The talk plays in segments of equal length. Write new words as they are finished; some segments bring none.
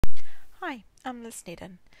Hi, I'm Liz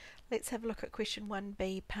Sneddon. Let's have a look at question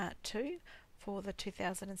 1b part 2 for the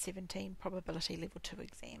 2017 probability level 2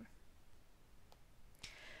 exam.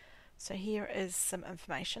 So here is some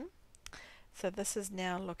information. So this is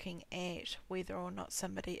now looking at whether or not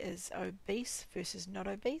somebody is obese versus not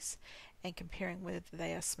obese and comparing whether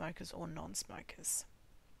they are smokers or non-smokers.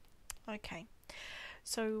 Okay,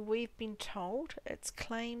 so we've been told, it's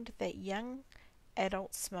claimed that young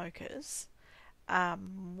adult smokers are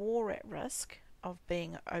more at risk of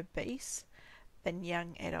being obese than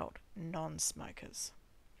young adult non-smokers.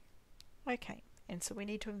 Okay, and so we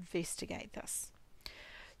need to investigate this.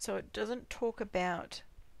 So it doesn't talk about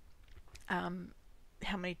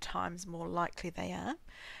how many times more likely they are.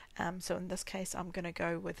 So in this case, I'm going to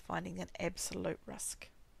go with finding an absolute risk.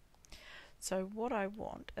 So what I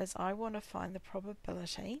want is I want to find the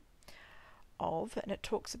probability of, and it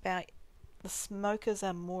talks about the smokers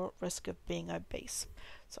are more at risk of being obese.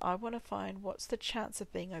 So I want to find what's the chance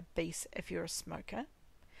of being obese if you're a smoker,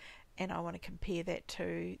 and I want to compare that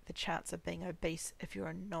to the chance of being obese if you're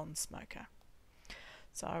a non-smoker.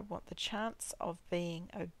 So I want the chance of being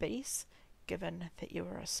obese given that you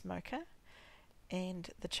are a smoker, and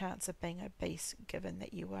the chance of being obese given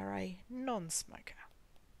that you are a non-smoker.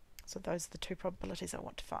 So those are the two probabilities I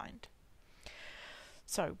want to find.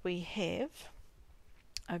 So we have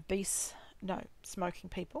smoking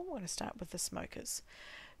people. We're going to start with the smokers.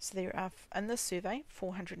 So there are, in this survey,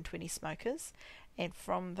 420 smokers, and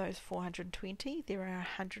from those 420 there are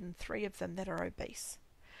 103 of them that are obese.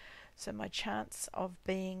 So my chance of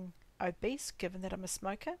being obese, given that I'm a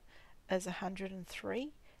smoker, is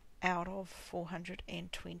 103 out of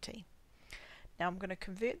 420. Now I'm going to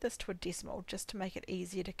convert this to a decimal just to make it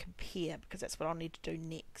easier to compare, because that's what I'll need to do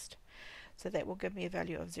next. So that will give me a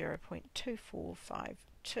value of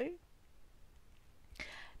 0.2452.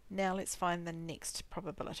 Now let's find the next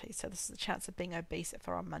probability. So this is the chance of being obese if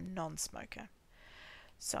I'm a non-smoker.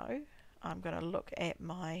 So I'm going to look at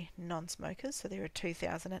my non-smokers. So there are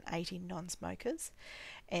 2,080 non-smokers,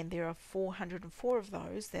 and there are 404 of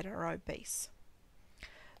those that are obese.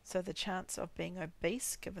 So the chance of being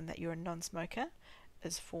obese, given that you're a non-smoker,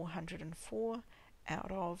 is 404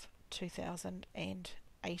 out of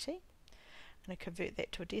 2,080. I'm going to convert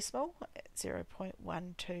that to a decimal at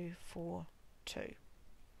 0.1242.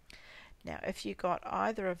 Now if you got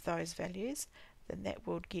either of those values, then that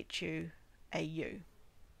will get you a U.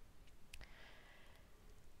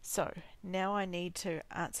 So now I need to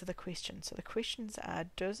answer the question. So the questions are,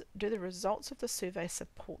 do the results of the survey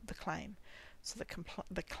support the claim? So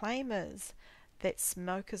the claim is that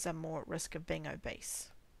smokers are more at risk of being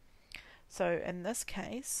obese. So in this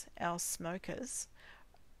case, our smokers,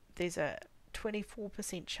 there's a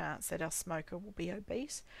 24% chance that our smoker will be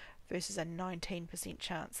obese versus a 19%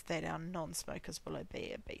 chance that our non-smokers will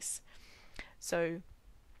be obese. So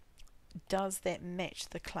does that match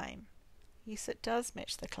the claim? Yes, it does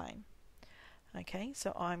match the claim. Okay,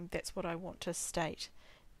 so that's what I want to state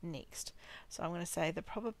next. So I'm going to say the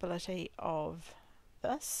probability of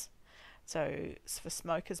this, so for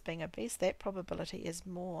smokers being obese, that probability is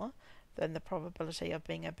more than the probability of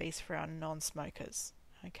being obese for our non-smokers.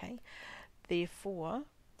 Okay, therefore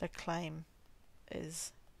the claim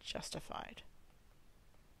is justified.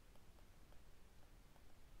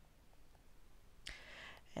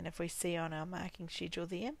 And if we see on our marking schedule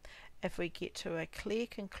there, if we get to a clear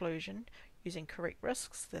conclusion using correct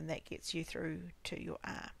risks, then that gets you through to your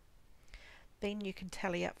R. Then you can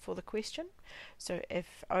tally up for the question. So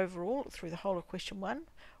if overall, through the whole of question 1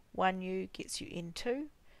 U gets you N2,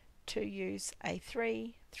 2 U's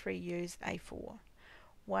A3, 3 U's A4,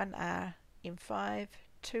 1 R M5,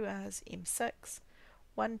 2 R's M6,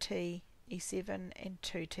 1 T E7, and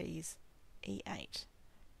 2 T's E8.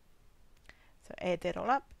 So add that all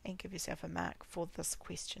up and give yourself a mark for this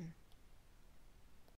question.